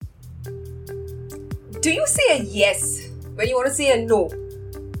Do you say a yes when you want to say a no?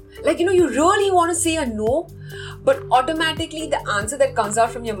 Like, you really want to say a no, but automatically the answer that comes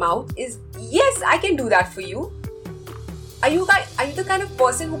out from your mouth is, yes, I can do that for you. Are you the kind of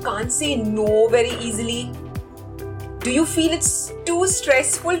person who can't say no very easily? Do you feel it's too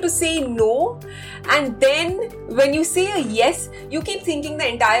stressful to say no? And then when you say a yes, you keep thinking the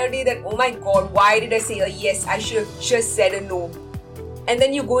entire day that, oh my God, why did I say a yes? I should have just said a no. And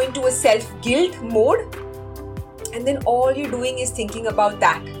then you go into a self-guilt mode, and then all you're doing is thinking about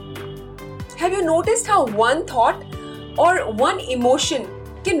that. Have you noticed how one thought or one emotion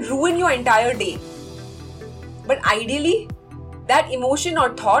can ruin your entire day? But ideally, that emotion or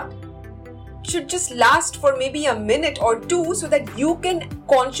thought should just last for maybe a minute or two so that you can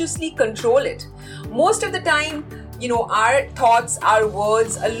consciously control it. Most of the time, our thoughts, our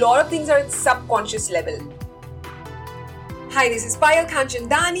words, a lot of things are at subconscious level. Hi, this is Payal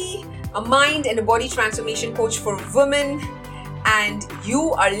Kanchandani, a mind and a body transformation coach for women, and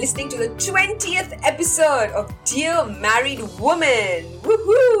you are listening to the 20th episode of Dear Married Woman.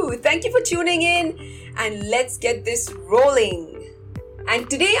 Woohoo! Thank you for tuning in, and let's get this rolling. And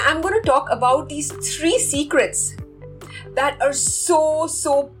today I'm going to talk about these 3 secrets that are so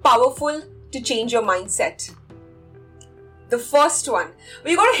powerful to change your mindset. The first one,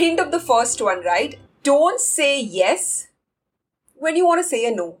 we got a hint of the first one, right? Don't say yes when you want to say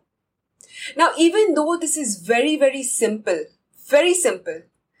a no. Now, even though this is very simple,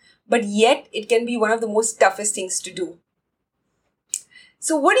 but yet it can be one of the most toughest things to do.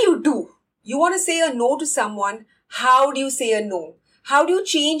 So what do? You want to say a no to someone. How do you say a no? How do you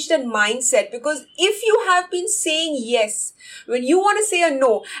change that mindset? Because if you have been saying yes when you want to say a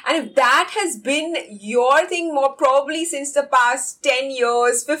no, and if that has been your thing more probably since the past 10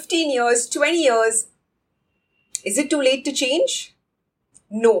 years, 15 years, 20 years, is it too late to change?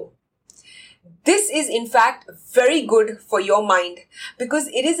 No. This is in fact very good for your mind because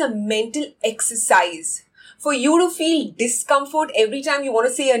it is a mental exercise for you to feel discomfort every time you want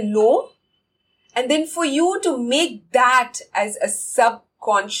to say a no, and then for you to make that as a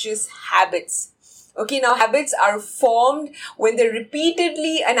subconscious habits. Okay, now habits are formed when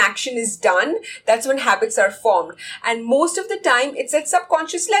repeatedly an action is done. That's when habits are formed. And most of the time it's at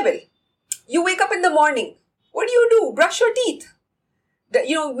subconscious level. You wake up in the morning. What do? Brush your teeth.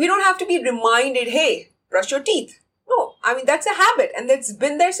 We don't have to be reminded, hey, brush your teeth. No, that's a habit and that's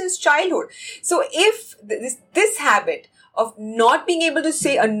been there since childhood. So if this habit of not being able to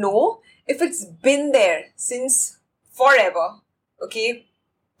say a no, if it's been there since forever, okay,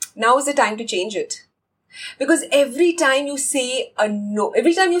 now is the time to change it. Because every time you say a no,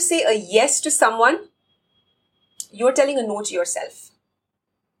 every time you say a yes to someone, you're telling a no to yourself.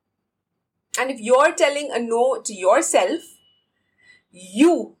 And if you're telling a no to yourself,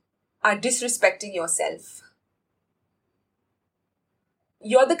 you are disrespecting yourself.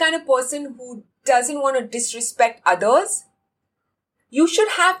 You're the kind of person who doesn't want to disrespect others. You should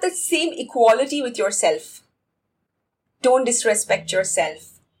have the same equality with yourself. Don't disrespect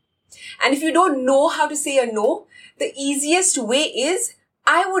yourself. And if you don't know how to say a no, the easiest way is,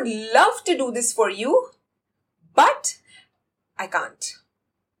 I would love to do this for you, but I can't.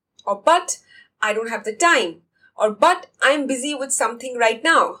 Or but I don't have the time. Or but I'm busy with something right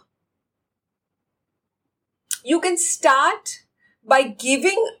now. You can start by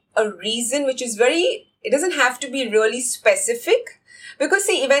giving a reason which is it doesn't have to be really specific. Because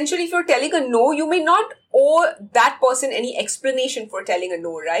see, eventually if you're telling a no, you may not owe that person any explanation for telling a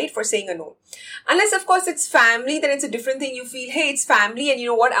no, right? For saying a no. Unless of course it's family, then it's a different thing. You feel, hey, it's family and you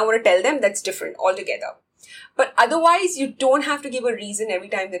know what, I want to tell them, that's different altogether. But otherwise, you don't have to give a reason every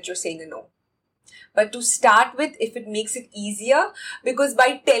time that you're saying a no. But to start with, if it makes it easier, because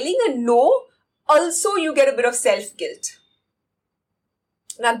by telling a no, also you get a bit of self-guilt.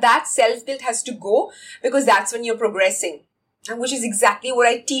 Now that self-guilt has to go because that's when you're progressing. And which is exactly what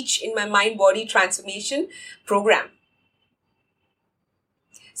I teach in my mind-body transformation program.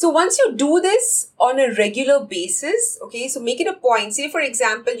 So once you do this on a regular basis, okay, so make it a point. Say for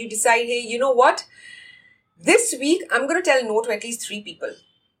example, you decide, hey, you know what? This week, I'm going to tell no to at least 3 people.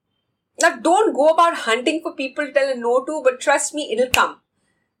 Now, don't go about hunting for people to tell a no to, but trust me, it'll come.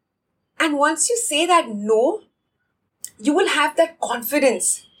 And once you say that no, you will have that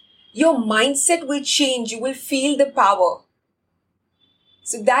confidence. Your mindset will change. You will feel the power.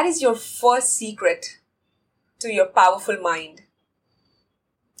 So that is your first secret to your powerful mind.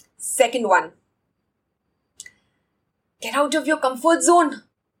 Second one, get out of your comfort zone.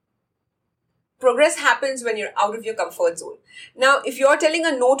 Progress happens when you're out of your comfort zone. Now, if you're telling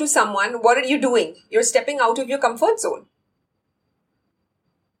a no to someone, what are you doing? You're stepping out of your comfort zone.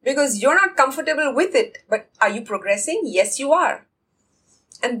 because you're not comfortable with it. But are you progressing? Yes, you are.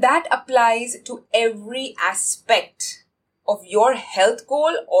 And that applies to every aspect of your health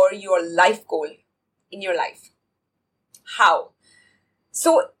goal or your life goal in your life. How?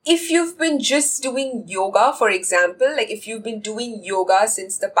 So if you've been just doing yoga, for example, like if you've been doing yoga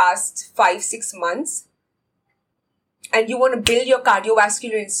since the past 5-6 months and you want to build your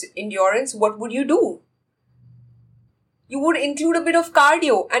cardiovascular endurance, what would you do? You would include a bit of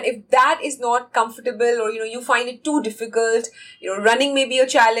cardio. And if that is not comfortable or, you find it too difficult, running may be a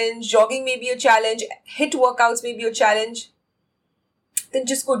challenge, jogging may be a challenge, HIIT workouts may be a challenge, then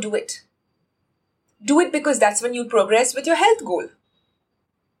just go do it. Do it because that's when you progress with your health goal.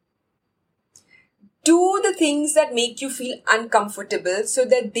 Do the things that make you feel uncomfortable so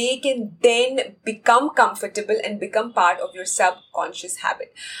that they can then become comfortable and become part of your subconscious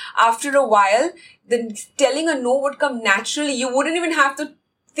habit. After a while, then telling a no would come naturally. You wouldn't even have to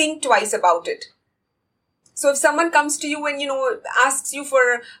think twice about it. So if someone comes to you and, asks you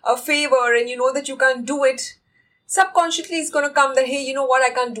for a favor and you know that you can't do it, subconsciously it's going to come that, hey, you know what,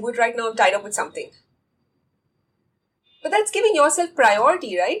 I can't do it right now, I'm tied up with something. But that's giving yourself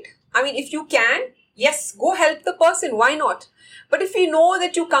priority, right? I mean, if you can, yes, go help the person. Why not? But if you know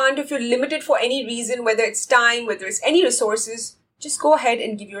that you can't, if you're limited for any reason, whether it's time, whether it's any resources, just go ahead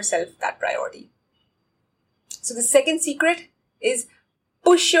and give yourself that priority. So the second secret is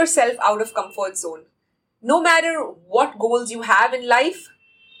push yourself out of comfort zone. No matter what goals you have in life,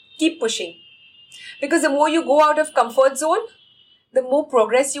 keep pushing. Because the more you go out of comfort zone, the more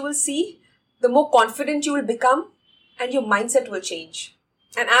progress you will see, the more confident you will become, and your mindset will change.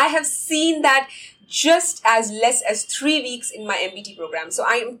 And I have seen that just as less as 3 weeks in my MBT program. So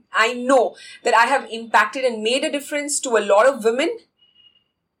I know that I have impacted and made a difference to a lot of women.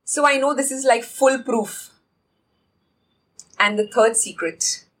 So I know this is like foolproof. And the third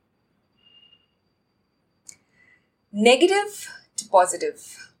secret, negative to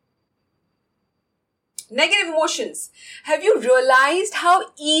positive. Negative emotions. Have you realized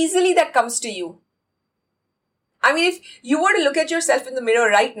how easily that comes to you? I mean, if you were to look at yourself in the mirror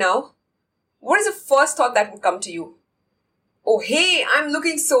right now, what is the first thought that would come to you? Oh, hey, I'm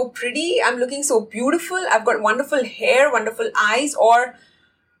looking so pretty. I'm looking so beautiful. I've got wonderful hair, wonderful eyes. Or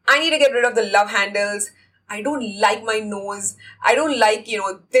I need to get rid of the love handles. I don't like my nose. I don't like,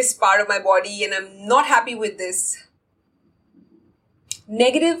 this part of my body and I'm not happy with this.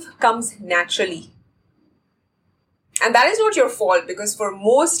 Negative comes naturally. And that is not your fault because for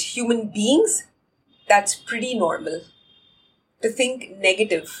most human beings, that's pretty normal to think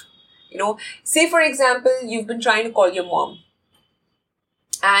negative. Say for example, you've been trying to call your mom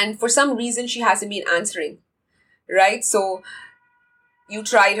and for some reason she hasn't been answering, right? So you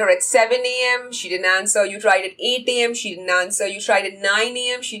tried her at 7 a.m., she didn't answer. You tried at 8 a.m., she didn't answer. You tried at 9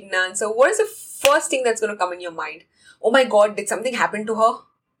 a.m., she didn't answer. What is the first thing that's going to come in your mind? Oh my God, did something happen to her?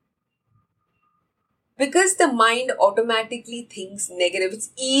 Because the mind automatically thinks negative. It's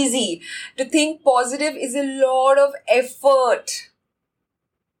easy. To think positive is a lot of effort.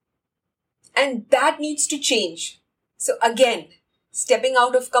 And that needs to change. So again, stepping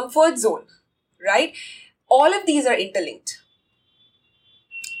out of comfort zone, right? All of these are interlinked.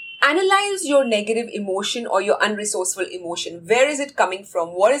 Analyze your negative emotion or your unresourceful emotion. Where is it coming from?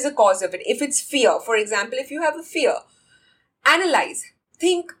 What is the cause of it? If it's fear, for example, if you have a fear, analyze.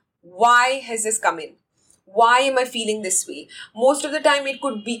 Think, why has this come in? Why am I feeling this way? Most of the time it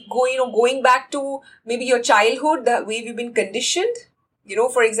could be going back to maybe your childhood, the way you've been conditioned.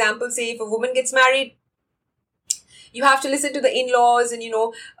 For example, say if a woman gets married, you have to listen to the in-laws and,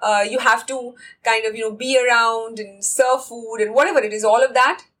 you have to kind of, be around and serve food and whatever it is, all of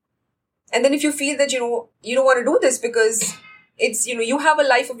that. And then if you feel that, you don't want to do this because it's, you have a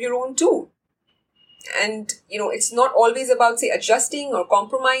life of your own too. And, it's not always about, say, adjusting or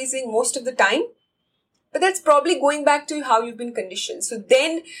compromising most of the time. But that's probably going back to how you've been conditioned. So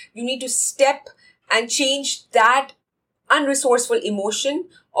then you need to step and change that unresourceful emotion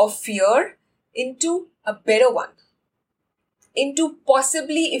of fear into a better one. Into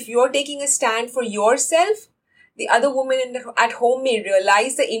possibly, if you're taking a stand for yourself, the other woman at home may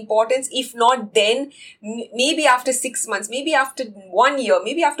realize the importance. If not then, maybe after 6 months, maybe after 1 year,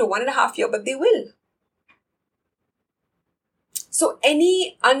 maybe after 1.5 years, but they will. So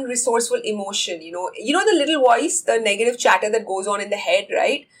any unresourceful emotion, the little voice, the negative chatter that goes on in the head,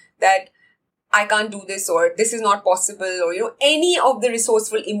 right? That I can't do this or this is not possible or, any of the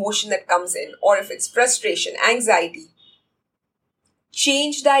resourceful emotion that comes in, or if it's frustration, anxiety,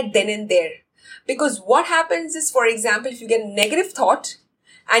 change that then and there. Because what happens is, for example, if you get a negative thought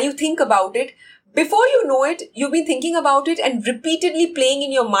and you think about it, Before you know it, you've been thinking about it and repeatedly playing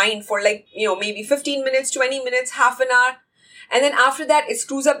in your mind for maybe 15 minutes, 20 minutes, half an hour. And then after that, it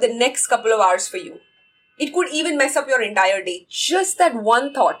screws up the next couple of hours for you. It could even mess up your entire day. Just that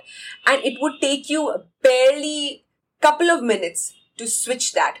one thought. And it would take you barely couple of minutes to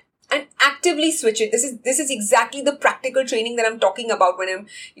switch that and actively switch it. This is exactly the practical training that I'm talking about when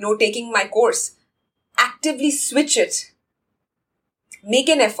I'm, taking my course. Actively switch it. Make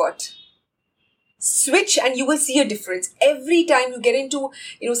an effort. Switch and you will see a difference. Every time you get into,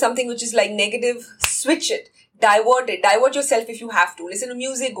 something which is like negative, switch it. Divert it. Divert yourself if you have to. Listen to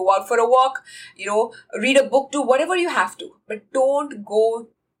music, go out for a walk, read a book, do whatever you have to. But don't go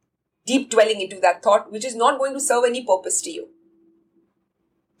deep dwelling into that thought, which is not going to serve any purpose to you.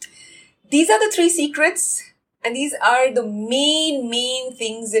 These are the 3 secrets. And these are the main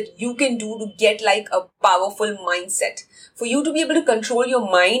things that you can do to get like a powerful mindset. For you to be able to control your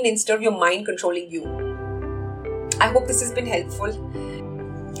mind instead of your mind controlling you. I hope this has been helpful.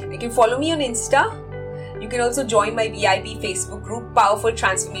 You can follow me on Insta. You can also join my VIP Facebook group, Powerful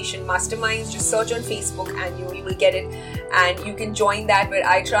Transformation Masterminds. Just search on Facebook and you will get it. And you can join that where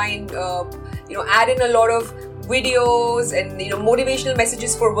I try and, add in a lot of videos and, motivational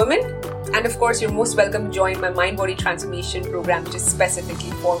messages for women. And of course, you're most welcome to join my Mind Body Transformation program, which is specifically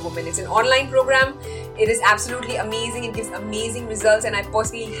for women. It's an online program. It is absolutely amazing. It gives amazing results. And I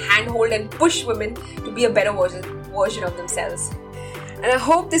personally handhold and push women to be a better version of themselves. And I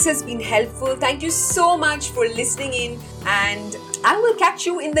hope this has been helpful. Thank you so much for listening in. And I will catch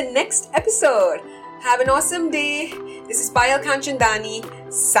you in the next episode. Have an awesome day. This is Payal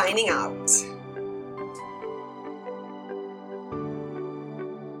Kanchandani signing out.